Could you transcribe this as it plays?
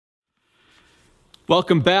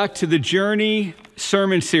Welcome back to the Journey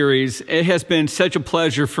sermon series. It has been such a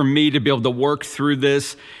pleasure for me to be able to work through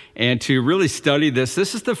this and to really study this.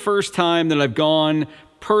 This is the first time that I've gone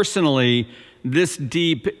personally this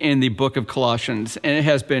deep in the book of Colossians, and it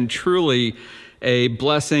has been truly a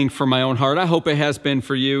blessing for my own heart. I hope it has been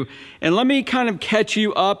for you. And let me kind of catch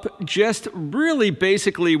you up just really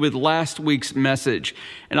basically with last week's message,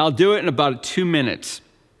 and I'll do it in about 2 minutes.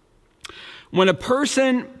 When a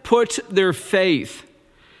person puts their faith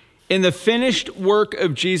in the finished work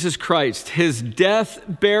of Jesus Christ, his death,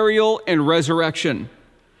 burial, and resurrection,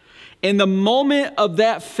 in the moment of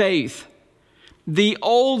that faith, the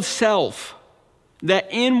old self, that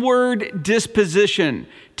inward disposition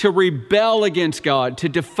to rebel against God, to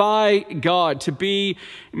defy God, to be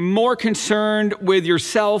more concerned with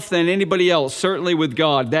yourself than anybody else, certainly with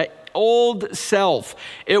God, that old self,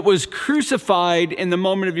 it was crucified in the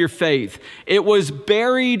moment of your faith. It was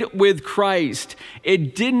buried with Christ.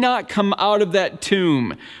 It did not come out of that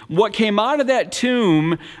tomb. What came out of that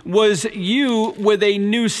tomb was you with a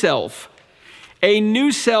new self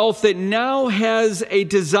that now has a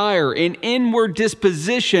desire, an inward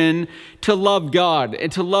disposition to love God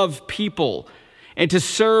and to love people and to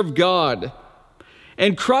serve God.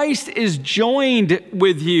 And Christ is joined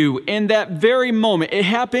with you in that very moment. It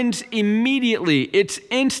happens immediately. It's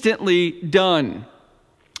instantly done.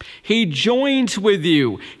 He joins with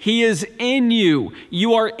you. He is in you.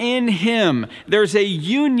 You are in him. There's a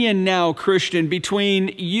union now, Christian, between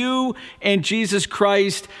you and Jesus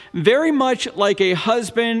Christ, very much like a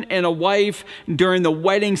husband and a wife during the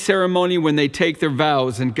wedding ceremony when they take their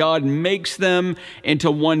vows and God makes them into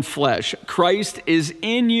one flesh. Christ is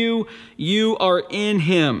in you. You are in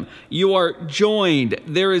him. You are joined.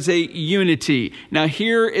 There is a unity. Now,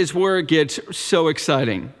 here is where it gets so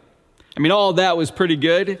exciting. I mean, all that was pretty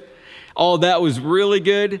good. All that was really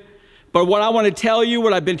good. But what I want to tell you,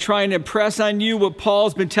 what I've been trying to impress on you, what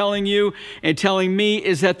Paul's been telling you and telling me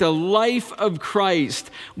is that the life of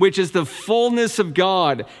Christ, which is the fullness of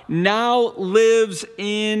God, now lives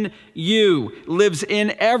in you, lives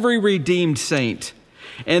in every redeemed saint.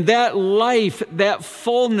 And that life, that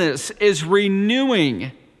fullness is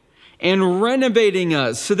renewing and renovating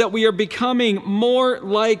us so that we are becoming more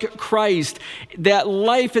like Christ. That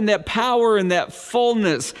life and that power and that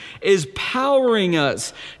fullness is powering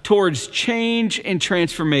us towards change and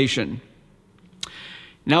transformation.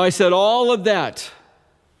 Now, I said all of that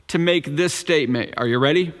to make this statement. Are you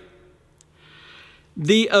ready?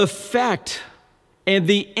 The effect and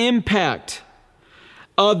the impact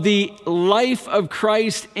of the life of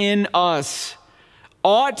Christ in us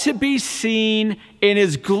ought to be seen and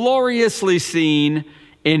is gloriously seen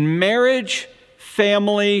in marriage,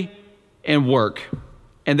 family, and work.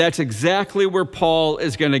 And that's exactly where Paul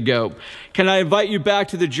is going to go. Can I invite you back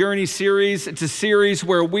to the Journey series? It's a series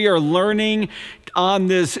where we are learning on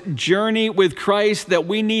this journey with Christ that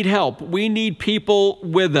we need help. We need people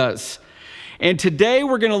with us. And today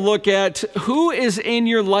we're going to look at who is in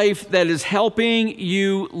your life that is helping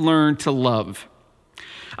you learn to love.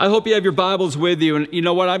 I hope you have your Bibles with you. And you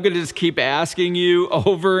know what? I'm going to just keep asking you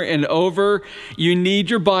over and over. You need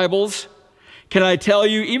your Bibles. Can I tell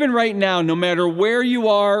you, even right now, no matter where you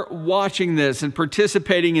are watching this and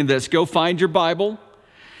participating in this, go find your Bible.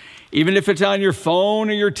 Even if it's on your phone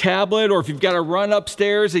or your tablet, or if you've got to run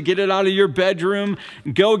upstairs and get it out of your bedroom,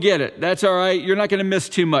 go get it. That's all right. You're not going to miss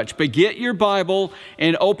too much. But get your Bible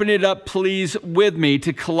and open it up, please, with me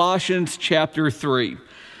to Colossians chapter 3.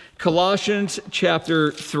 Colossians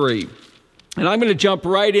chapter 3. And I'm going to jump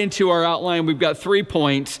right into our outline. We've got 3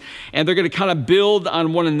 points, and they're going to kind of build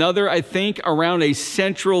on one another, I think, around a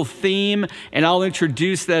central theme, and I'll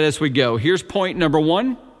introduce that as we go. Here's point number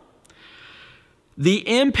 1. The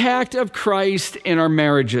impact of Christ in our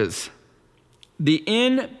marriages. The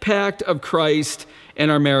impact of Christ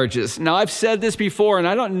in our marriages. Now, I've said this before, and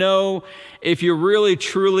I don't know if you really,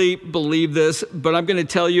 truly believe this, but I'm going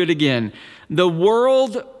to tell you it again. The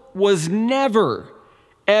world was never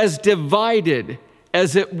as divided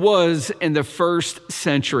as it was in the first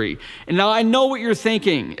century. And now I know what you're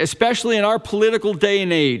thinking, especially in our political day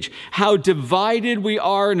and age, how divided we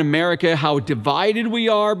are in America, how divided we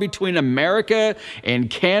are between America and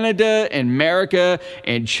Canada and America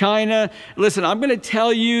and China. Listen, I'm going to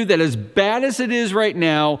tell you that as bad as it is right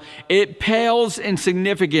now, it pales in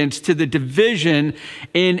significance to the division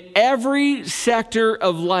in every sector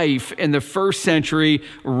of life in the first century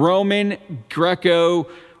Roman, Greco,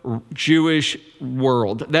 Jewish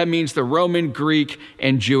world. That means the Roman, Greek,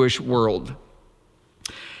 and Jewish world.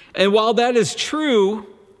 And while that is true,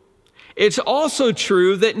 it's also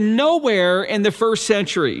true that nowhere in the first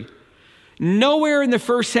century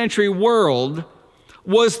world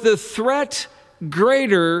was the threat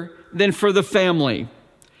greater than for the family.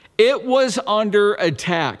 It was under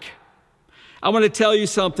attack. I want to tell you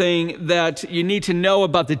something that you need to know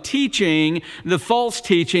about the teaching, the false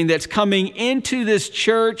teaching that's coming into this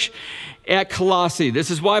church at Colossae.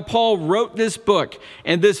 This is why Paul wrote this book.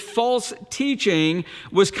 And this false teaching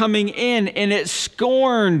was coming in, and it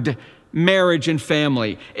scorned marriage and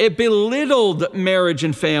family. It belittled marriage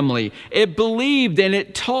and family. It believed and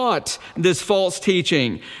it taught this false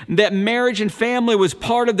teaching that marriage and family was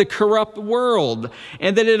part of the corrupt world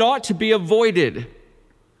and that it ought to be avoided.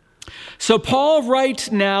 So Paul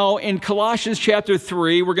writes now in Colossians chapter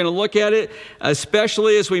 3, we're going to look at it,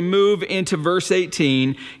 especially as we move into verse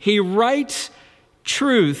 18. He writes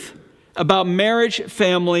truth about marriage,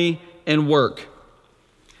 family, and work.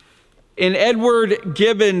 In Edward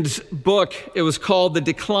Gibbon's book, it was called The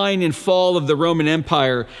Decline and Fall of the Roman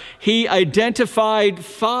Empire, he identified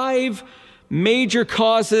 5 major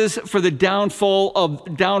causes for the downfall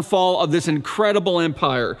of this incredible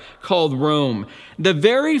empire called Rome. The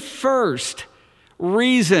very first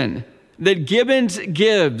reason that Gibbons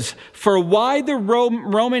gives for why the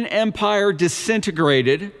Roman Empire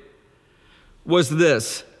disintegrated was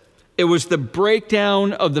this. It was the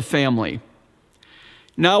breakdown of the family.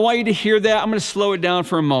 Now, I want you to hear that. I'm going to slow it down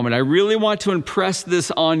for a moment. I really want to impress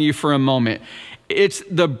this on you for a moment. It's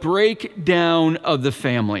the breakdown of the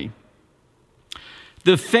family.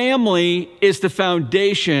 The family is the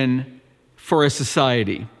foundation for a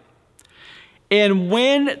society. And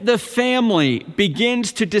when the family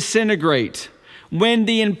begins to disintegrate, when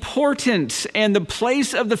the importance and the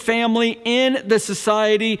place of the family in the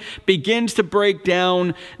society begins to break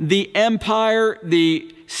down, the empire,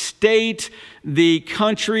 the state, the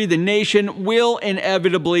country, the nation will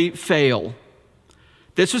inevitably fail.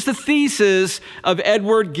 This was the thesis of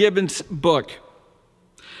Edward Gibbon's book.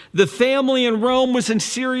 The family in Rome was in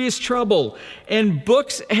serious trouble, and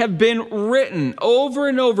books have been written over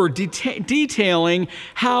and over detailing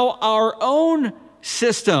how our own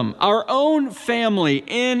system, our own family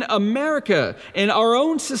in America, in our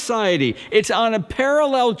own society, it's on a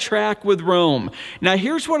parallel track with Rome. Now,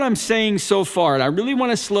 here's what I'm saying so far, and I really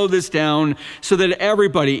want to slow this down so that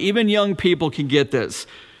everybody, even young people, can get this.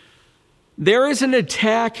 There is an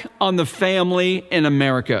attack on the family in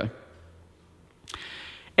America.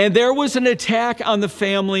 And there was an attack on the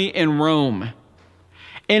family in Rome.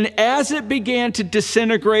 And as it began to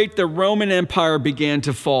disintegrate, the Roman Empire began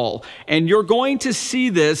to fall. And you're going to see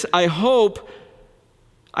this. I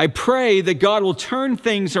pray that God will turn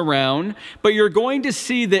things around. But you're going to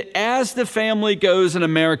see that as the family goes in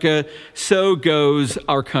America, so goes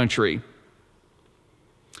our country.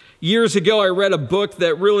 Years ago, I read a book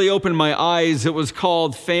that really opened my eyes. It was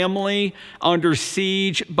called Family Under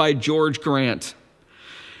Siege by George Grant.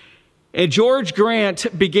 And George Grant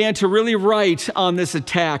began to really write on this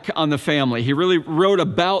attack on the family. He really wrote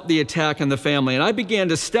about the attack on the family. And I began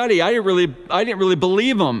to study. I didn't really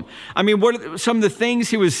believe him. I mean, some of the things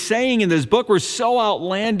he was saying in this book were so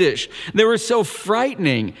outlandish. They were so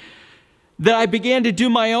frightening that I began to do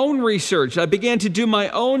my own research. I began to do my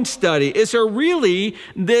own study. Is there really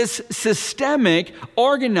this systemic,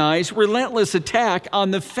 organized, relentless attack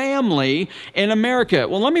on the family in America?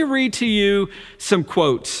 Well, let me read to you some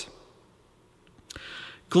quotes.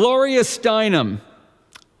 Gloria Steinem,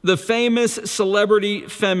 the famous celebrity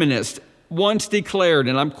feminist, once declared,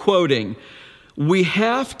 and I'm quoting, "We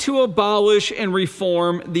have to abolish and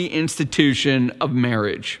reform the institution of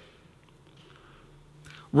marriage."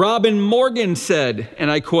 Robin Morgan said, and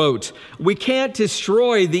I quote, "We can't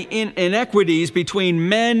destroy the inequities between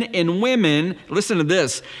men and women," listen to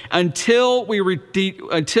this, until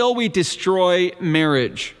we destroy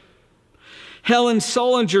marriage. Helen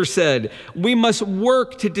Solinger said, "We must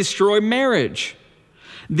work to destroy marriage.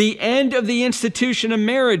 The end of the institution of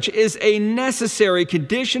marriage is a necessary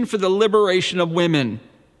condition for the liberation of women."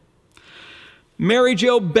 Mary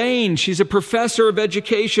Jo Bain, she's a professor of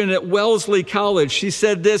education at Wellesley College. She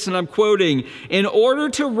said this, and I'm quoting, "In order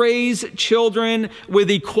to raise children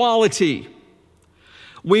with equality,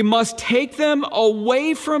 we must take them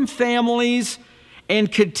away from families and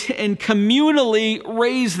communally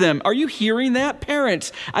raise them." Are you hearing that,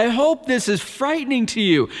 parents? I hope this is frightening to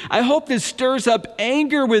you. I hope this stirs up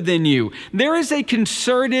anger within you. There is a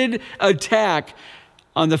concerted attack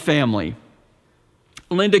on the family.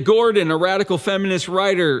 Linda Gordon, a radical feminist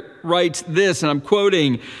writer, writes this, and I'm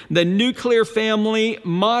quoting, "The nuclear family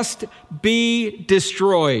must be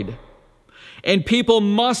destroyed, and people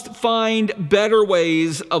must find better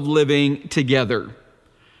ways of living together."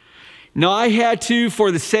 Now, I had to,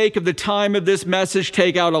 for the sake of the time of this message,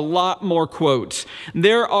 take out a lot more quotes.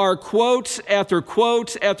 There are quotes after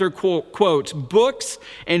quotes after quotes, books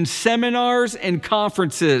and seminars and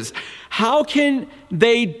conferences. How can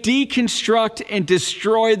they deconstruct and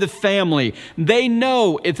destroy the family? They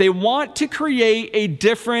know if they want to create a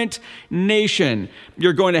different nation,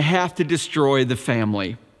 you're going to have to destroy the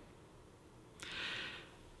family.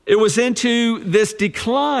 It was into this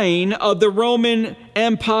decline of the Roman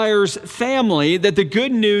Empire's family that the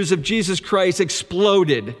good news of Jesus Christ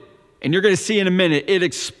exploded. And you're going to see in a minute, it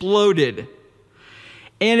exploded.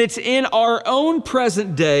 And it's in our own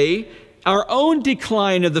present day, our own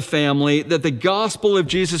decline of the family, that the gospel of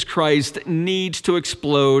Jesus Christ needs to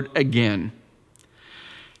explode again.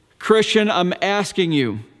 Christian, I'm asking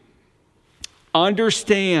you,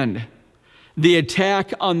 understand the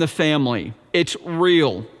attack on the family. It's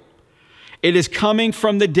real. It is coming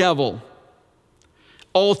from the devil.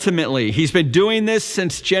 Ultimately, he's been doing this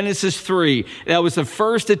since Genesis 3. That was the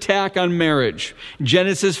first attack on marriage.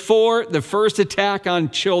 Genesis 4, the first attack on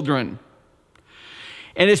children.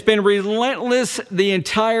 And it's been relentless the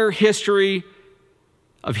entire history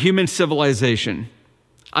of human civilization.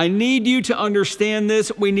 I need you to understand this.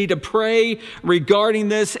 We need to pray regarding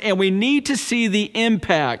this, and we need to see the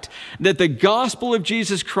impact that the gospel of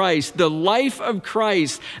Jesus Christ, the life of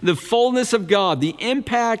Christ, the fullness of God, the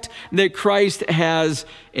impact that Christ has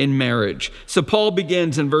in marriage. So Paul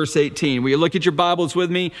begins in verse 18. Will you look at your Bibles with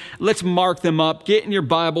me? Let's mark them up. Get in your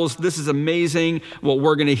Bibles. This is amazing what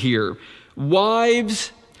we're going to hear.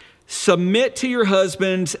 Wives, submit to your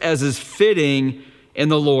husbands as is fitting in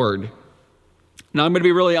the Lord. Now, I'm going to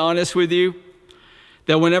be really honest with you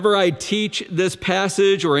that whenever I teach this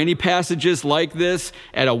passage or any passages like this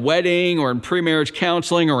at a wedding or in pre-marriage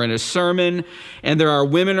counseling or in a sermon, and there are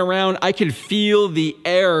women around, I can feel the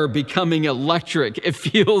air becoming electric. It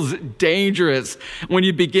feels dangerous when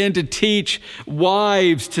you begin to teach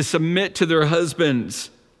wives to submit to their husbands.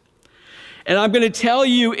 And I'm going to tell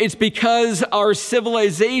you it's because our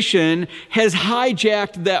civilization has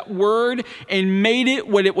hijacked that word and made it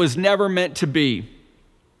what it was never meant to be.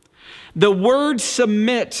 The word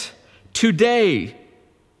submit today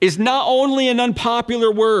is not only an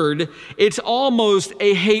unpopular word, it's almost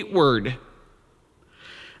a hate word.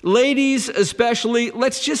 Ladies especially,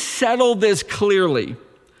 let's just settle this clearly.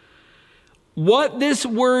 What this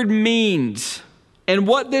word means and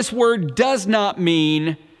what this word does not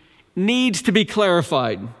mean needs to be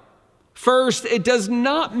clarified. First, it does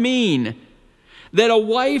not mean that a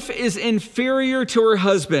wife is inferior to her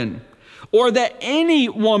husband or that any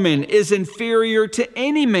woman is inferior to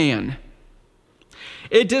any man.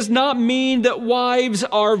 It does not mean that wives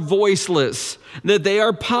are voiceless, that they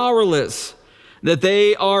are powerless, that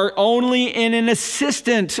they are only in an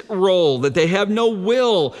assistant role, that they have no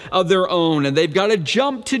will of their own, and they've got to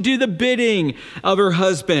jump to do the bidding of her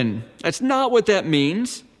husband. That's not what that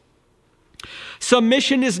means.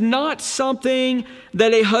 Submission is not something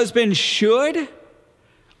that a husband should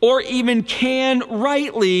or even can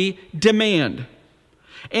rightly demand.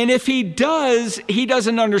 And if he does, he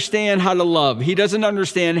doesn't understand how to love. He doesn't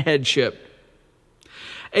understand headship.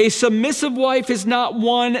 A submissive wife is not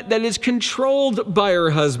one that is controlled by her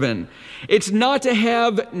husband. It's not to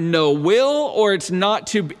have no will, or it's not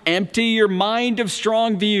to empty your mind of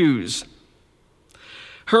strong views.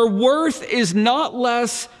 Her worth is not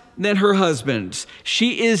less than her husband's.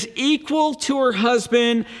 She is equal to her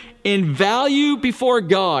husband in value before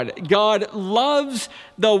God. God loves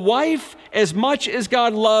the wife as much as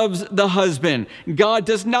God loves the husband. God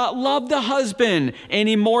does not love the husband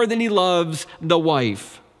any more than he loves the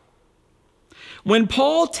wife. When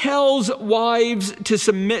Paul tells wives to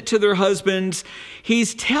submit to their husbands,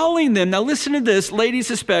 he's telling them, now listen to this, ladies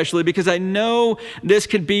especially, because I know this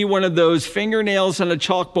could be one of those fingernails on a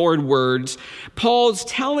chalkboard words. Paul's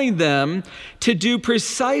telling them to do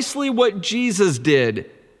precisely what Jesus did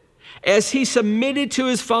as he submitted to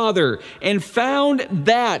his Father and found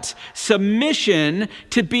that submission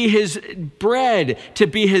to be his bread, to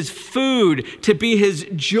be his food, to be his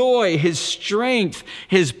joy, his strength,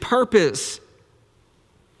 his purpose.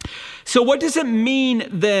 So what does it mean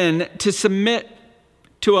then to submit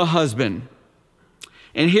to a husband?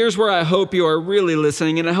 And here's where I hope you are really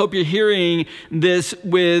listening, and I hope you're hearing this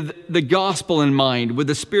with the gospel in mind, with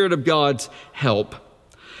the Spirit of God's help.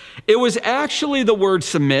 It was actually the word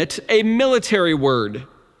submit, a military word.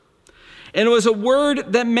 And it was a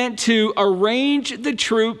word that meant to arrange the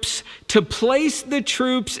troops, to place the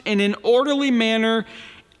troops in an orderly manner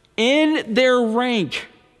in their rank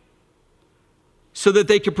so that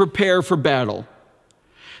they could prepare for battle.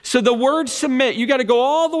 So the word submit, you got to go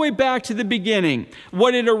all the way back to the beginning.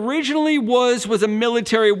 What it originally was a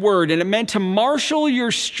military word, and it meant to marshal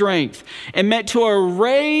your strength. It meant to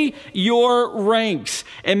array your ranks.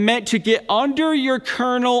 It meant to get under your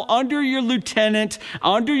colonel, under your lieutenant,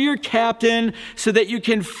 under your captain, so that you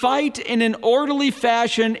can fight in an orderly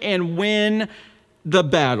fashion and win the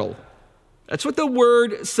battle. That's what the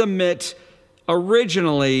word submit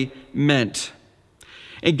originally meant.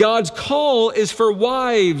 And God's call is for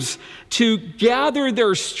wives to gather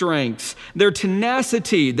their strengths, their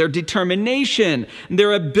tenacity, their determination,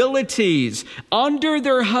 their abilities under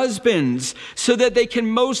their husbands so that they can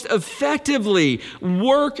most effectively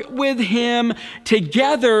work with him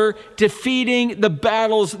together, defeating the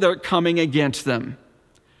battles that are coming against them.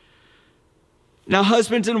 Now,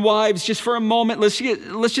 husbands and wives, just for a moment, let's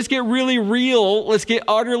just get really real. Let's get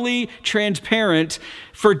utterly transparent.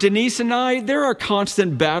 For Denise and I, there are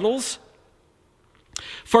constant battles.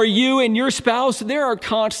 For you and your spouse, there are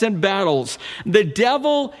constant battles. The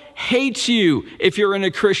devil hates you if you're in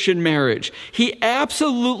a Christian marriage. He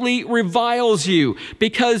absolutely reviles you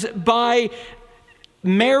because by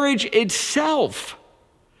marriage itself,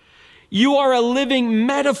 you are a living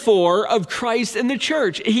metaphor of Christ and the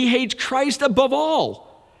church. He hates Christ above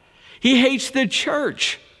all. He hates the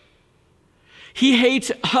church. He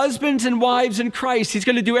hates husbands and wives in Christ. He's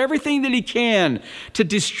going to do everything that he can to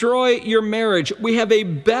destroy your marriage. We have a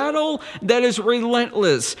battle that is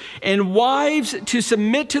relentless. And wives, to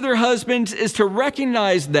submit to their husbands is to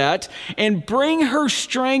recognize that and bring her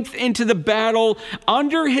strength into the battle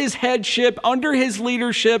under his headship, under his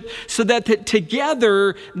leadership, so that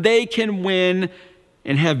together they can win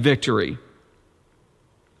and have victory.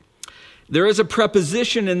 There is a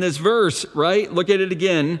preposition in this verse, right? Look at it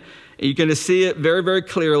again. You're going to see it very, very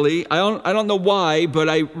clearly. I don't know why, but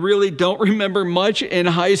I really don't remember much in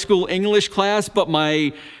high school English class, but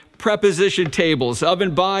my preposition tables: of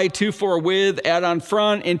and by, to, for, with, at, on,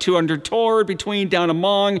 front, into, under, toward, between, down,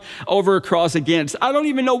 among, over, across, against. I don't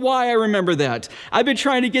even know why I remember that. I've been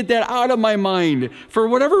trying to get that out of my mind. For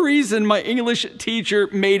whatever reason, my English teacher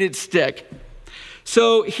made it stick.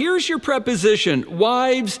 So here's your preposition.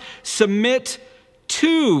 Wives, submit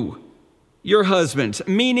to your husbands,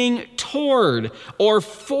 meaning toward or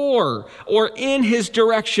for or in his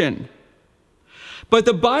direction. But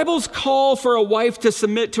the Bible's call for a wife to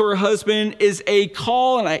submit to her husband is a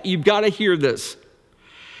call, and you've got to hear this.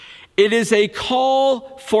 It is a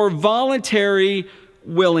call for voluntary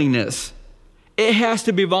willingness. It has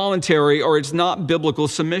to be voluntary or it's not biblical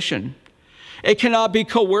submission. It cannot be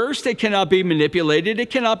coerced. It cannot be manipulated. It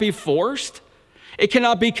cannot be forced. It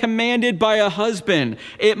cannot be commanded by a husband.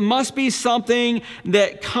 It must be something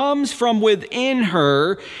that comes from within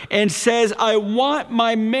her and says, I want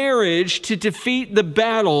my marriage to defeat the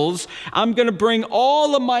battles. I'm going to bring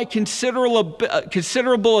all of my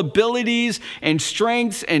considerable abilities and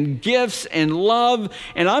strengths and gifts and love,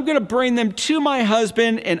 and I'm going to bring them to my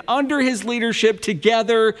husband, and under his leadership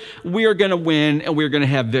together, we are going to win and we're going to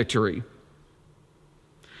have victory.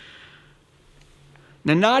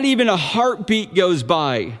 Now, not even a heartbeat goes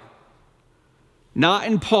by, not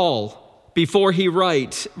in Paul, before he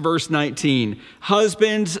writes, verse 19,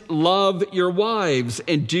 husbands, love your wives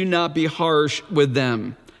and do not be harsh with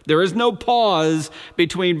them. There is no pause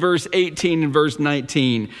between verse 18 and verse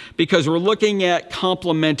 19 because we're looking at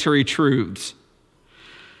complementary truths.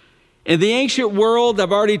 In the ancient world,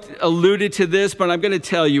 I've already alluded to this, but I'm going to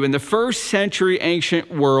tell you, in the first century ancient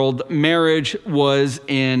world, marriage was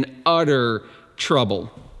in utter trouble.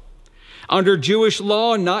 Under Jewish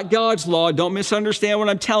law, not God's law, don't misunderstand what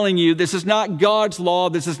I'm telling you. This is not God's law.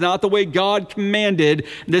 This is not the way God commanded.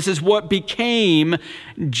 This is what became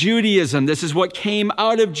Judaism. This is what came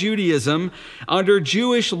out of Judaism. Under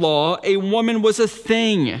Jewish law, a woman was a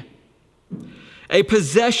thing, a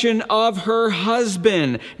possession of her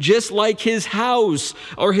husband, just like his house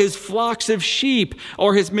or his flocks of sheep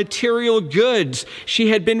or his material goods. She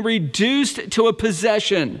had been reduced to a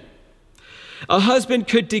possession. A husband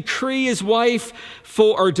could decree his wife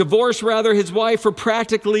divorce his wife for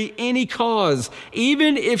practically any cause,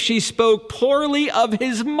 even if she spoke poorly of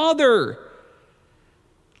his mother.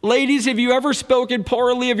 Ladies, have you ever spoken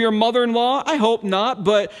poorly of your mother-in-law? I hope not,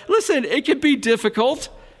 but listen, it can be difficult.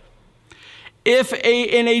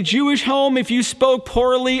 In a Jewish home, if you spoke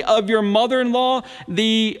poorly of your mother-in-law,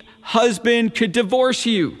 the husband could divorce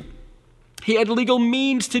you. He had legal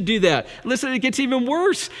means to do that. Listen, it gets even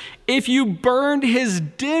worse. If you burned his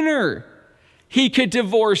dinner, he could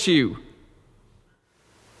divorce you.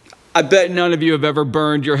 I bet none of you have ever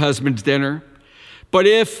burned your husband's dinner. But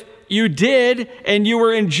if you did and you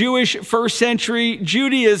were in Jewish first century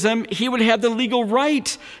Judaism, he would have the legal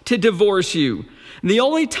right to divorce you. The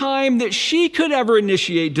only time that she could ever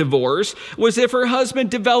initiate divorce was if her husband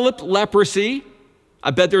developed leprosy.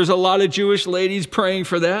 I bet there's a lot of Jewish ladies praying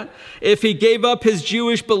for that. If he gave up his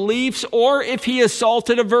Jewish beliefs or if he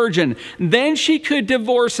assaulted a virgin, then she could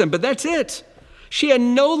divorce him, but that's it. She had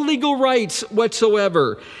no legal rights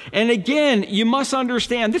whatsoever. And again, you must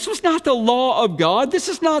understand, this was not the law of God. This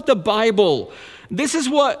is not the Bible. This is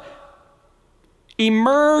what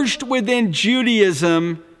emerged within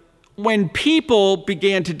Judaism when people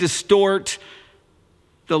began to distort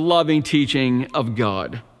the loving teaching of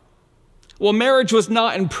God. Well, marriage was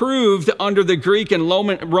not improved under the Greek and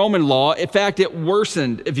Roman law. In fact, it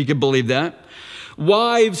worsened, if you can believe that.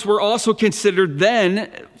 Wives were also considered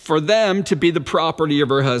then for them to be the property of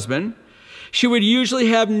her husband. She would usually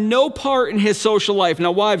have no part in his social life.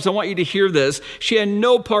 Now, wives, I want you to hear this. She had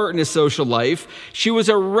no part in his social life. She was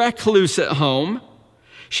a recluse at home.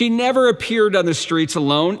 She never appeared on the streets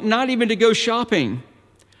alone, not even to go shopping.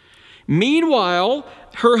 Meanwhile,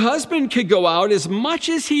 her husband could go out as much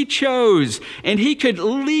as he chose, and he could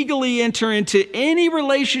legally enter into any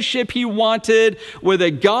relationship he wanted with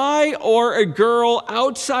a guy or a girl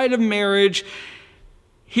outside of marriage.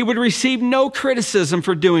 He would receive no criticism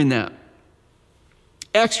for doing that.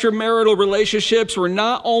 Extramarital relationships were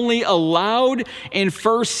not only allowed in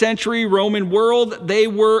first century Roman world, they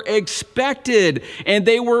were expected and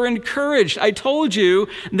they were encouraged. I told you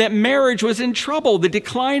that marriage was in trouble. The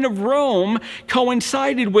decline of Rome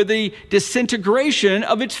coincided with the disintegration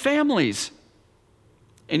of its families.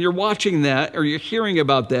 And you're watching that, or you're hearing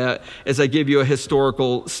about that as I give you a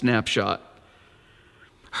historical snapshot.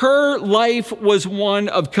 Her life was one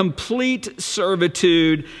of complete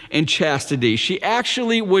servitude and chastity. She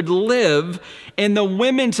actually would live in the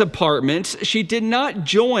women's apartments. She did not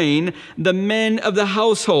join the men of the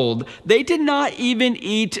household. They did not even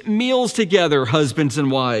eat meals together, husbands and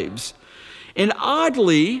wives. And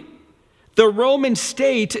oddly, the Roman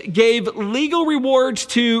state gave legal rewards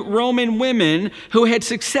to Roman women who had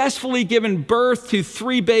successfully given birth to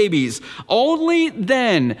 3 babies. Only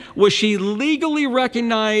then was she legally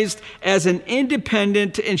recognized as an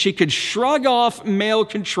independent, and she could shrug off male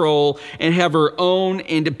control and have her own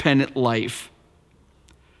independent life.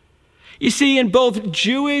 You see, in both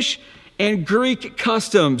Jewish and Greek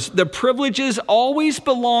customs, the privileges always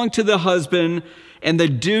belong to the husband and the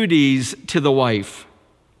duties to the wife.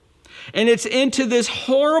 And it's into this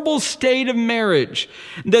horrible state of marriage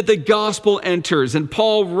that the gospel enters. And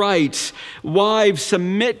Paul writes, wives,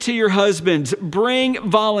 submit to your husbands. Bring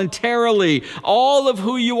voluntarily all of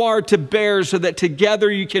who you are to bear so that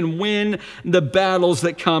together you can win the battles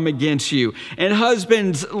that come against you. And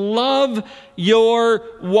husbands, love your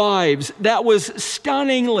wives. That was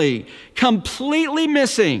stunningly, completely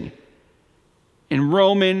missing in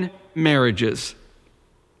Roman marriages.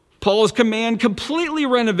 Paul's command completely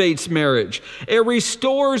renovates marriage. It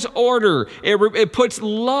restores order. It puts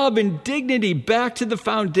love and dignity back to the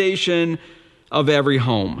foundation of every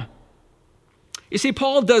home. You see,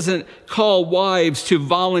 Paul doesn't call wives to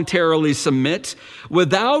voluntarily submit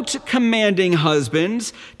without commanding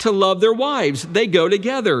husbands to love their wives. They go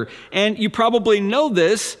together. And you probably know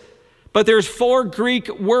this, but there's 4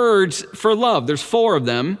 Greek words for love. There's 4 of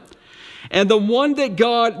them. And the one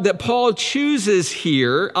that Paul chooses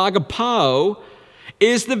here, agapao,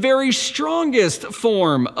 is the very strongest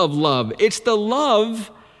form of love. It's the love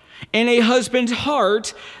in a husband's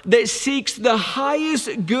heart that seeks the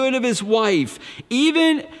highest good of his wife,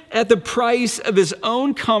 even at the price of his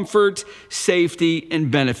own comfort, safety,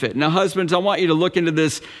 and benefit. Now, husbands, I want you to look into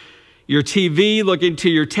this, your TV, look into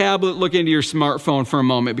your tablet, look into your smartphone for a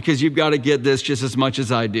moment, because you've got to get this just as much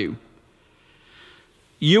as I do.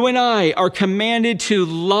 You and I are commanded to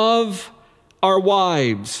love our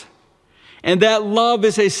wives. And that love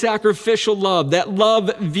is a sacrificial love. That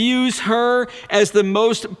love views her as the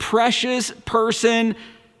most precious person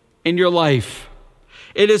in your life.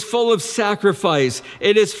 It is full of sacrifice.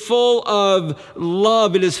 It is full of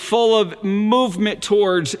love. It is full of movement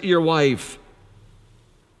towards your wife.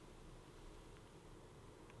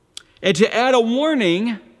 And to add a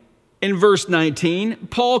warning, in verse 19,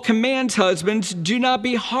 Paul commands husbands, do not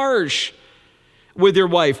be harsh with your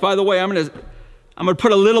wife. By the way, I'm going to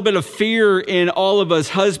put a little bit of fear in all of us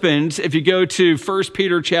husbands. If you go to 1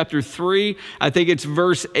 Peter chapter 3, I think it's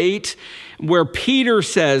verse 8, where Peter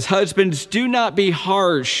says, husbands, do not be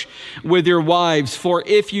harsh with your wives, for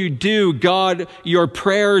if you do, God, your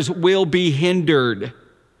prayers will be hindered.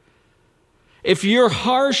 If you're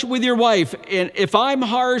harsh with your wife, and if I'm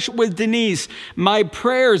harsh with Denise, my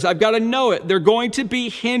prayers, I've got to know it, they're going to be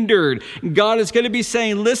hindered. God is going to be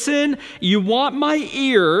saying, listen, you want my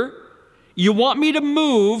ear, you want me to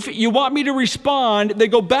move, you want me to respond,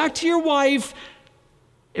 then go back to your wife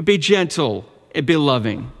and be gentle and be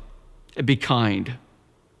loving and be kind.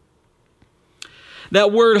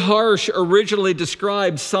 That word harsh originally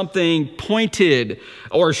describes something pointed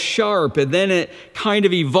or sharp, and then it kind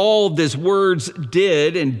of evolved as words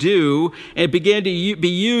did and do, and it began to be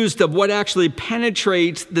used of what actually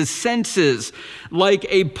penetrates the senses, like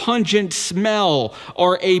a pungent smell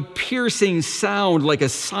or a piercing sound like a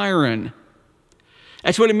siren.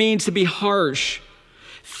 That's what it means to be harsh.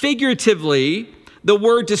 Figuratively, the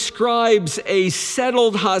word describes a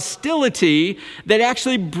settled hostility that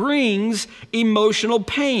actually brings emotional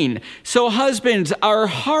pain. So husbands, our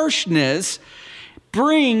harshness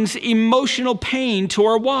brings emotional pain to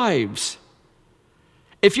our wives.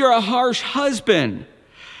 If you're a harsh husband,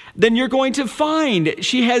 then you're going to find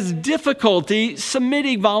she has difficulty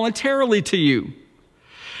submitting voluntarily to you.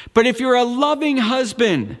 But if you're a loving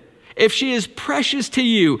husband, if she is precious to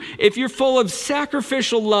you, if you're full of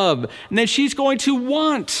sacrificial love, then she's going to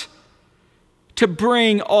want to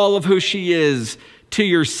bring all of who she is to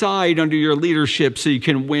your side under your leadership so you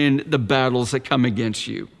can win the battles that come against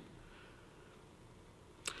you.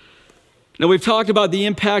 Now, we've talked about the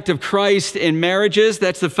impact of Christ in marriages.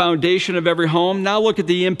 That's the foundation of every home. Now look at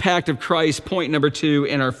the impact of Christ, point number 2,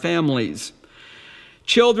 in our families.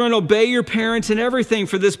 Children, obey your parents in everything,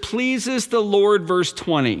 for this pleases the Lord, verse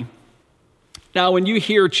 20. Now, when you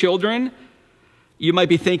hear children, you might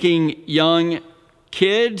be thinking young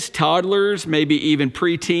kids, toddlers, maybe even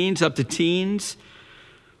preteens up to teens.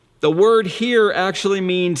 The word here actually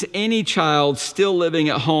means any child still living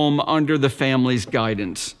at home under the family's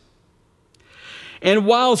guidance. And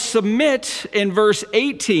while submit in verse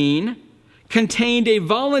 18 contained a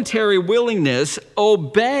voluntary willingness,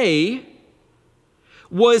 obey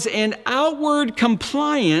was an outward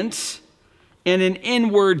compliance and an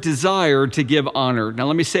inward desire to give honor. Now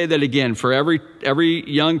let me say that again for every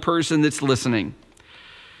young person that's listening.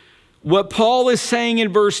 What Paul is saying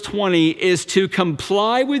in verse 20 is to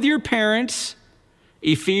comply with your parents.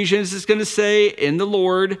 Ephesians is going to say in the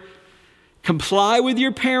Lord, comply with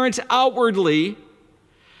your parents outwardly,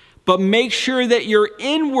 but make sure that your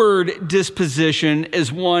inward disposition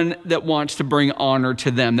is one that wants to bring honor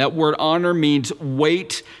to them. That word honor means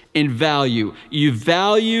weight and value. You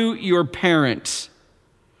value your parents,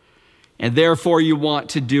 and therefore you want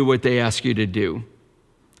to do what they ask you to do.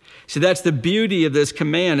 So that's the beauty of this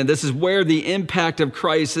command, and this is where the impact of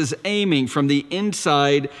Christ is aiming, from the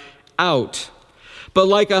inside out. But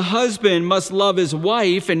like a husband must love his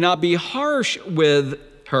wife and not be harsh with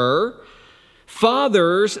her,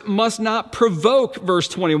 fathers must not provoke, verse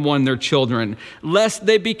 21, their children, lest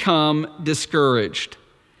they become discouraged.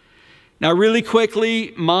 Now, really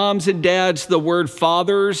quickly, moms and dads, the word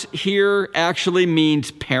fathers here actually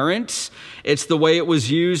means parents. It's the way it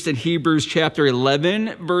was used in Hebrews chapter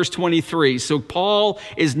 11, verse 23. So Paul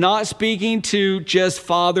is not speaking to just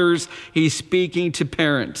fathers, he's speaking to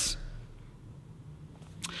parents.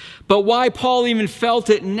 But why Paul even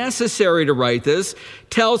felt it necessary to write this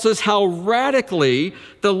tells us how radically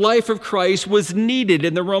the life of Christ was needed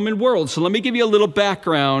in the Roman world. So let me give you a little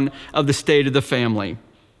background of the state of the family.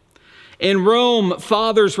 In Rome,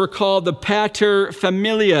 fathers were called the pater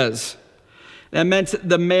familias. That meant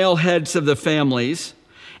the male heads of the families.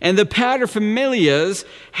 And the pater familias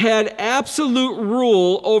had absolute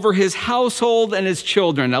rule over his household and his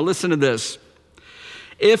children. Now listen to this.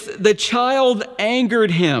 If the child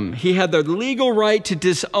angered him, he had the legal right to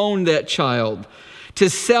disown that child,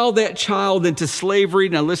 to sell that child into slavery.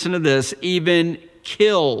 Now listen to this, even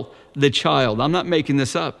kill the child. I'm not making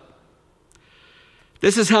this up.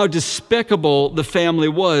 This is how despicable the family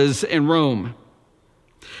was in Rome.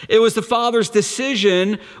 It was the father's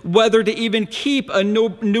decision whether to even keep a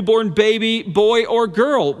newborn baby, boy or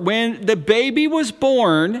girl. When the baby was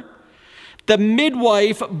born, the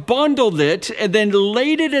midwife bundled it and then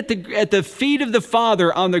laid it at the feet of the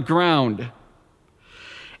father on the ground.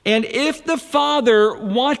 And if the father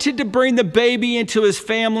wanted to bring the baby into his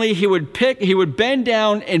family, he would bend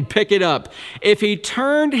down and pick it up. If he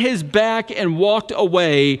turned his back and walked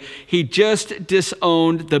away, he just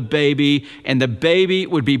disowned the baby, and the baby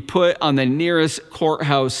would be put on the nearest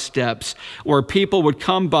courthouse steps, where people would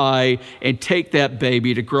come by and take that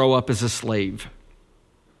baby to grow up as a slave.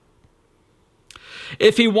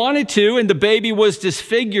 If he wanted to, and the baby was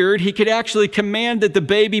disfigured, he could actually command that the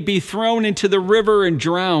baby be thrown into the river and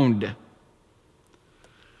drowned.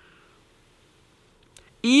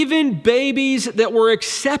 Even babies that were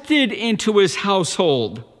accepted into his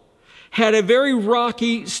household had a very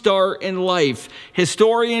rocky start in life.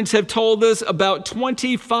 Historians have told us about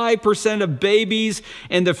 25% of babies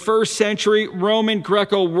in the first century Roman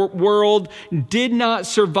Greco world did not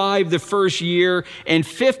survive the first year, and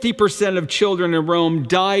 50% of children in Rome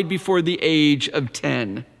died before the age of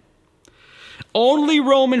 10. Only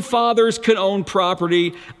Roman fathers could own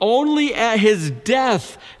property. Only at his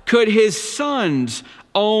death could his sons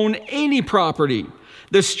own any property.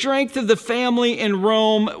 The strength of the family in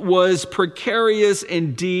Rome was precarious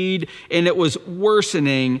indeed, and it was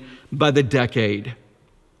worsening by the decade.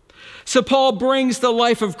 So Paul brings the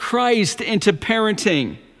life of Christ into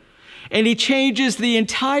parenting, and he changes the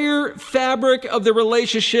entire fabric of the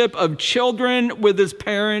relationship of children with his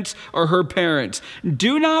parents or her parents.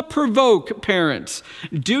 Do not provoke parents.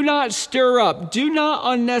 Do not stir up. Do not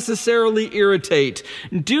unnecessarily irritate.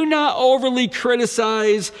 Do not overly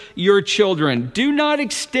criticize your children. Do not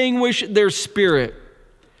extinguish their spirit.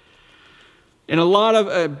 In a lot of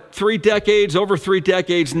over 3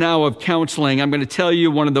 decades now of counseling, I'm going to tell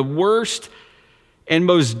you one of the worst and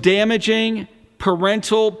most damaging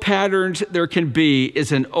parental patterns there can be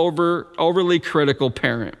is an overly critical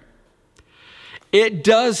parent. It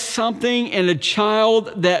does something in a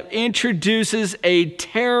child that introduces a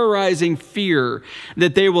terrorizing fear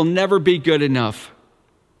that they will never be good enough.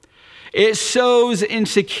 It sows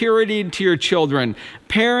insecurity into your children.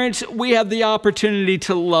 Parents, we have the opportunity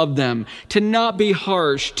to love them, to not be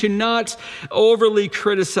harsh, to not overly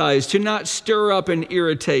criticize, to not stir up and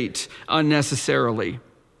irritate unnecessarily.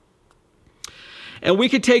 And we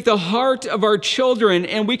can take the heart of our children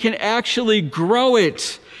and we can actually grow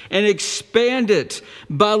it and expand it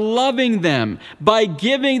by loving them, by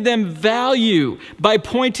giving them value, by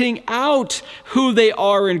pointing out who they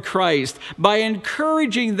are in Christ, by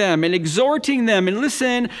encouraging them and exhorting them, and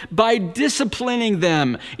listen, by disciplining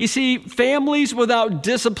them. You see, families without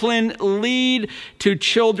discipline lead to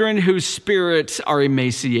children whose spirits are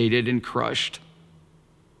emaciated and crushed.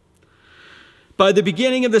 By the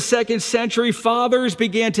beginning of the 2nd century, fathers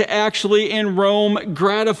began to actually, in Rome,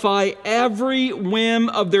 gratify every whim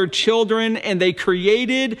of their children, and they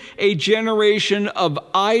created a generation of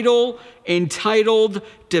idle, entitled,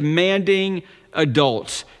 demanding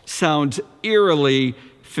adults. Sounds eerily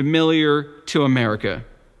familiar to America.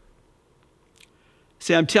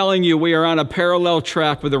 See, I'm telling you, we are on a parallel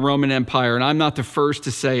track with the Roman Empire, and I'm not the first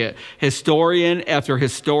to say it. Historian after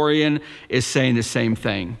historian is saying the same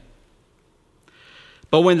thing.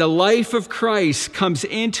 But when the life of Christ comes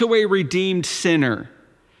into a redeemed sinner,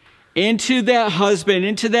 into that husband,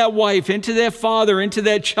 into that wife, into that father, into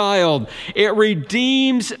that child, it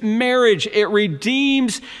redeems marriage, it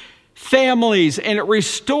redeems families, and it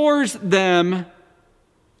restores them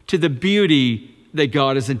to the beauty that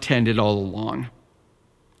God has intended all along.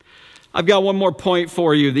 I've got one more point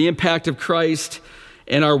for you, the impact of Christ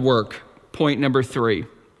in our work. Point number 3.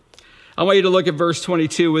 I want you to look at verse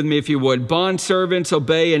 22 with me, if you would. Bondservants,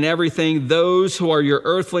 obey in everything those who are your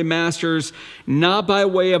earthly masters, not by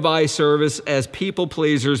way of eye service as people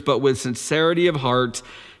pleasers, but with sincerity of heart,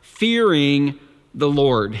 fearing the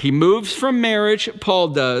Lord. He moves from marriage, Paul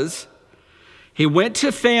does. He went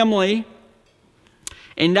to family,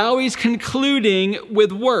 and now he's concluding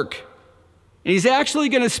with work. And he's actually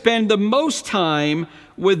going to spend the most time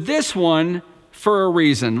with this one for a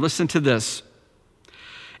reason. Listen to this.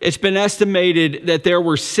 It's been estimated that there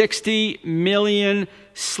were 60 million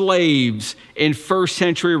slaves in first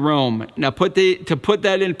century Rome. Now, to put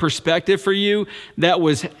that in perspective for you, that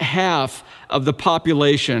was half of the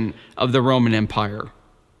population of the Roman Empire.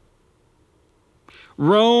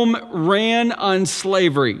 Rome ran on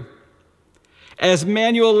slavery, as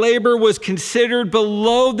manual labor was considered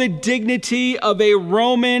below the dignity of a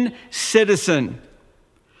Roman citizen.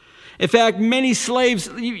 In fact, many slaves,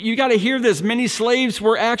 you got to hear this, many slaves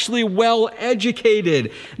were actually well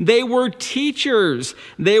educated. They were teachers.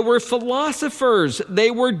 They were philosophers. They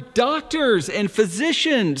were doctors and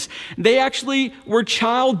physicians. They actually were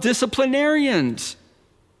child disciplinarians.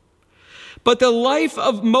 But the life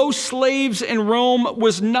of most slaves in Rome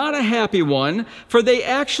was not a happy one, for they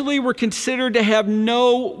actually were considered to have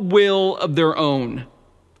no will of their own.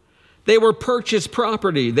 They were purchased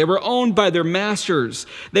property. They were owned by their masters.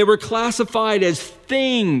 They were classified as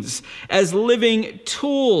things, as living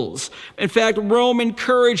tools. In fact, Rome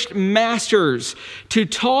encouraged masters to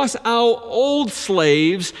toss out old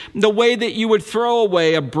slaves the way that you would throw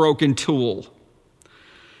away a broken tool.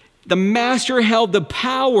 The master held the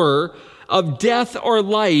power of death or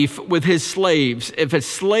life with his slaves. If a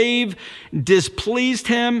slave displeased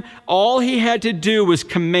him, all he had to do was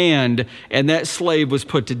command, and that slave was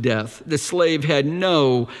put to death. The slave had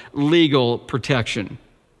no legal protection.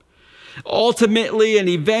 Ultimately and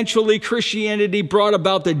eventually, Christianity brought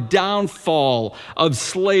about the downfall of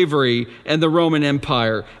slavery and the Roman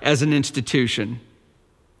Empire as an institution.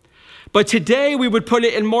 But today we would put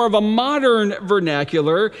it in more of a modern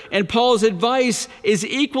vernacular, and Paul's advice is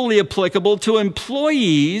equally applicable to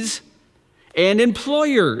employees and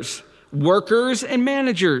employers, workers and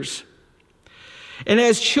managers. And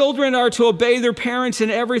as children are to obey their parents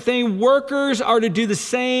in everything, workers are to do the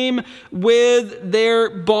same with their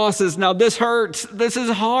bosses. Now, this hurts. This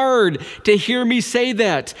is hard to hear me say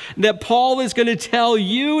that Paul is going to tell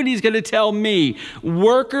you and he's going to tell me.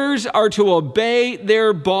 Workers are to obey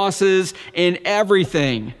their bosses in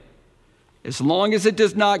everything, as long as it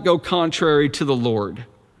does not go contrary to the Lord.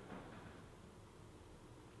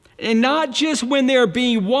 And not just when they're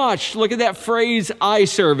being watched. Look at that phrase, eye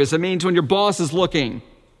service. It means when your boss is looking.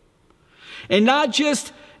 And not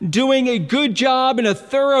just doing a good job and a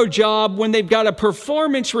thorough job when they've got a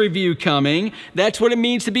performance review coming. That's what it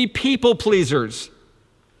means to be people pleasers.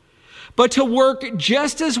 But to work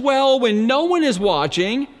just as well when no one is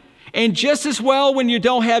watching, and just as well when you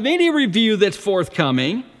don't have any review that's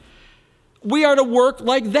forthcoming. We are to work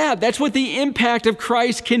like that. That's what the impact of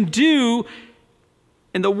Christ can do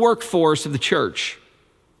in the workforce of the church.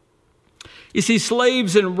 You see,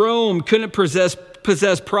 slaves in Rome couldn't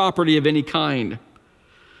possess property of any kind.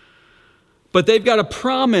 But they've got a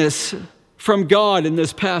promise from God in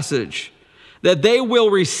this passage that they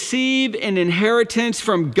will receive an inheritance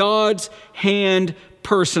from God's hand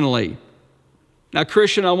personally. Now,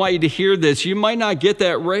 Christian, I want you to hear this. You might not get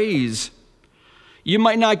that raise. You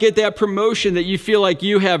might not get that promotion that you feel like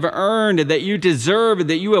you have earned and that you deserve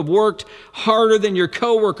and that you have worked harder than your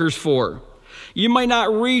coworkers for. You might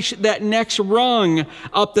not reach that next rung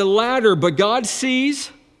up the ladder, but God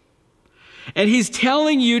sees, and he's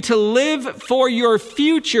telling you to live for your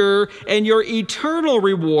future and your eternal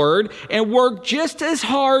reward and work just as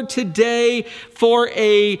hard today for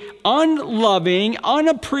a unloving,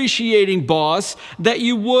 unappreciating boss that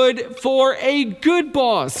you would for a good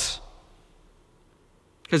boss.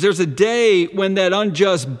 Because there's a day when that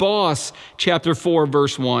unjust boss, chapter 4,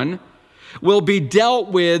 verse 1, will be dealt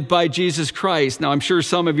with by Jesus Christ. Now, I'm sure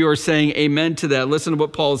some of you are saying amen to that. Listen to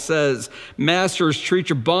what Paul says. Masters, treat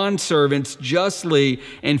your bondservants justly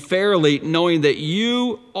and fairly, knowing that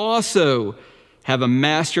you also have a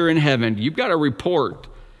master in heaven. You've got a report,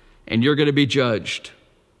 and you're going to be judged.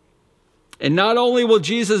 And not only will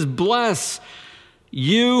Jesus bless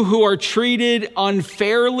you who are treated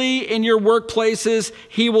unfairly in your workplaces,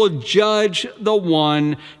 he will judge the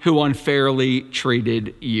one who unfairly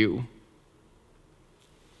treated you.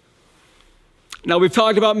 Now, we've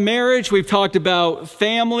talked about marriage, we've talked about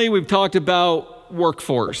family, we've talked about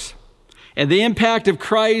workforce. And the impact of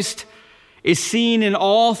Christ is seen in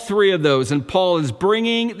all three of those, and Paul is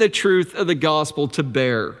bringing the truth of the gospel to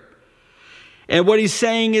bear. And what he's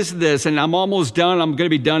saying is this, and I'm almost done. I'm going to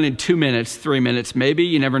be done in 2 minutes, 3 minutes, maybe.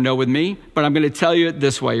 You never know with me. But I'm going to tell you it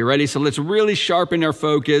this way. You ready? So let's really sharpen our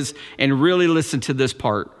focus and really listen to this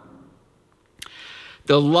part.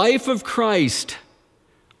 The life of Christ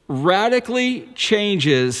radically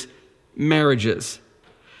changes marriages.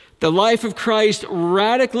 The life of Christ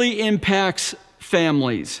radically impacts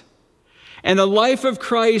families. And the life of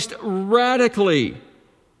Christ radically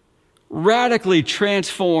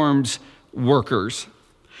transforms workers.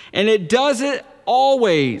 And it does it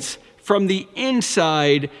always from the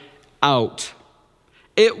inside out.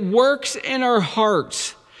 It works in our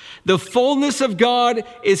hearts. The fullness of God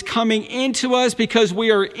is coming into us because we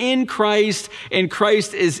are in Christ and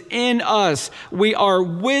Christ is in us. We are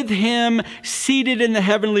with him, seated in the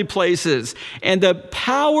heavenly places. And the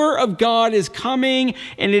power of God is coming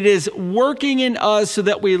and it is working in us so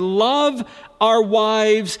that we love our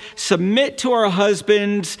wives, submit to our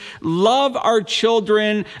husbands, love our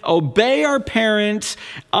children, obey our parents,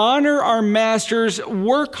 honor our masters,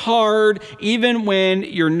 work hard even when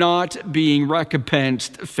you're not being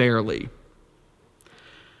recompensed fairly.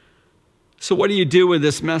 So what do you do with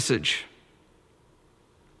this message?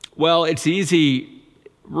 Well, it's easy,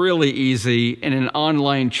 really easy in an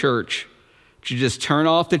online church to just turn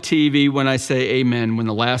off the TV when I say amen, when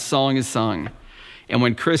the last song is sung. And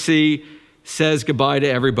when Chrissy says goodbye to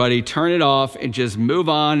everybody, turn it off and just move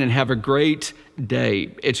on and have a great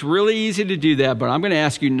day. It's really easy to do that, but I'm going to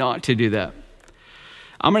ask you not to do that.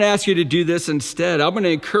 I'm going to ask you to do this instead. I'm going to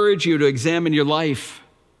encourage you to examine your life.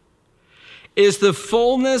 Is the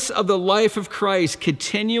fullness of the life of Christ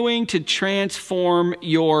continuing to transform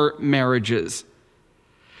your marriages?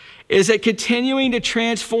 Is it continuing to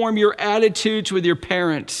transform your attitudes with your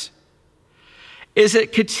parents? Is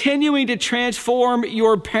it continuing to transform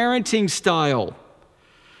your parenting style?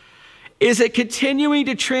 Is it continuing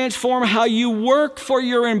to transform how you work for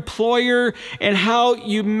your employer and how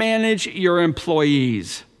you manage your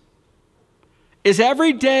employees? Is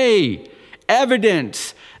every day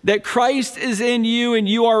evidence that Christ is in you and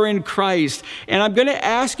you are in Christ? And I'm going to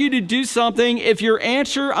ask you to do something. If your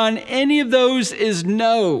answer on any of those is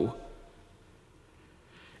no,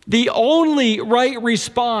 the only right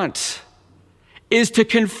response is to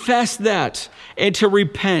confess that and to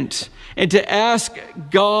repent and to ask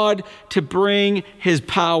God to bring his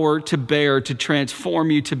power to bear to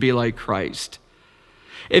transform you to be like Christ.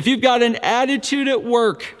 If you've got an attitude at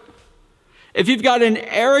work, if you've got an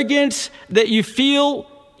arrogance that you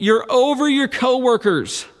feel you're over your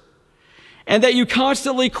coworkers, and that you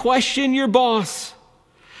constantly question your boss,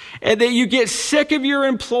 and that you get sick of your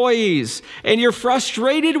employees, and you're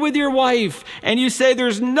frustrated with your wife, and you say,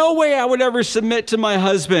 there's no way I would ever submit to my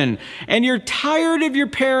husband, and you're tired of your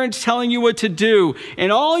parents telling you what to do,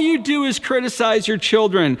 and all you do is criticize your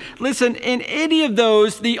children. Listen, in any of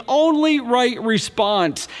those, the only right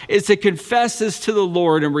response is to confess this to the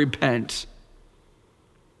Lord and repent.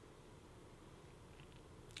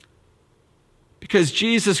 Because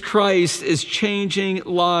Jesus Christ is changing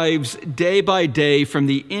lives day by day from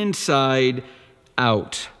the inside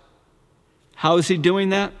out. How is he doing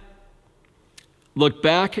that? Look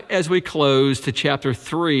back as we close to chapter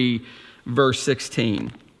 3, verse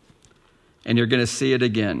 16. And you're going to see it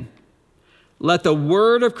again. Let the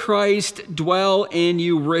word of Christ dwell in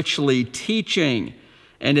you richly, teaching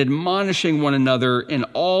and admonishing one another in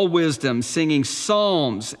all wisdom, singing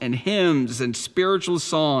psalms and hymns and spiritual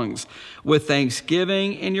songs with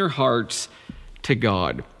thanksgiving in your hearts to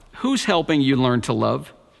God. Who's helping you learn to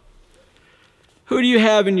love? Who do you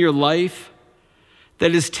have in your life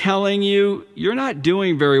that is telling you you're not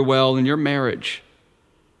doing very well in your marriage?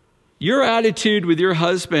 Your attitude with your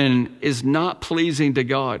husband is not pleasing to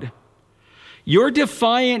God. Your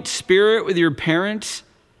defiant spirit with your parents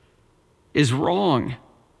is wrong.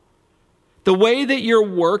 The way that you're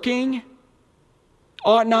working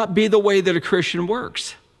ought not be the way that a Christian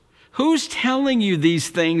works. Who's telling you these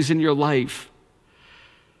things in your life?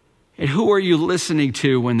 And who are you listening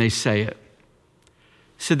to when they say it?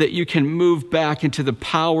 So that you can move back into the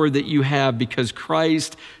power that you have because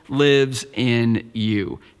Christ lives in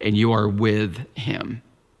you and you are with him.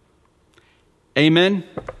 Amen.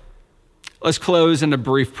 Let's close in a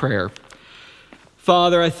brief prayer.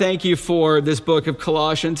 Father, I thank you for this book of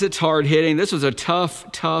Colossians. It's hard-hitting. This was a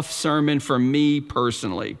tough sermon for me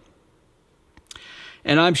personally.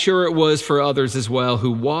 And I'm sure it was for others as well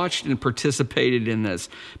who watched and participated in this.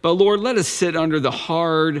 But Lord, let us sit under the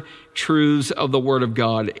hard truths of the Word of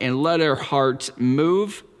God and let our hearts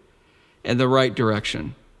move in the right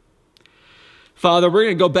direction. Father, we're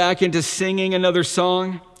going to go back into singing another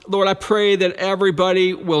song. Lord, I pray that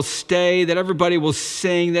everybody will stay, that everybody will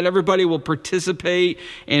sing, that everybody will participate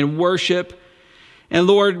and worship. And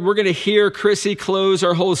Lord, we're going to hear Chrissy close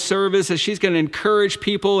our whole service as she's going to encourage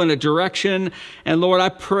people in a direction. And Lord, I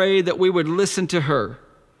pray that we would listen to her.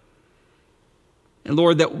 And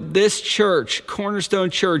Lord, that this church, Cornerstone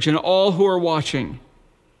Church, and all who are watching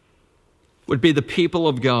would be the people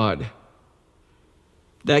of God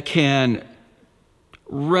that can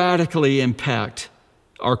radically impact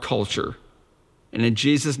our culture. And in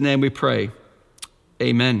Jesus' name we pray,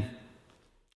 amen.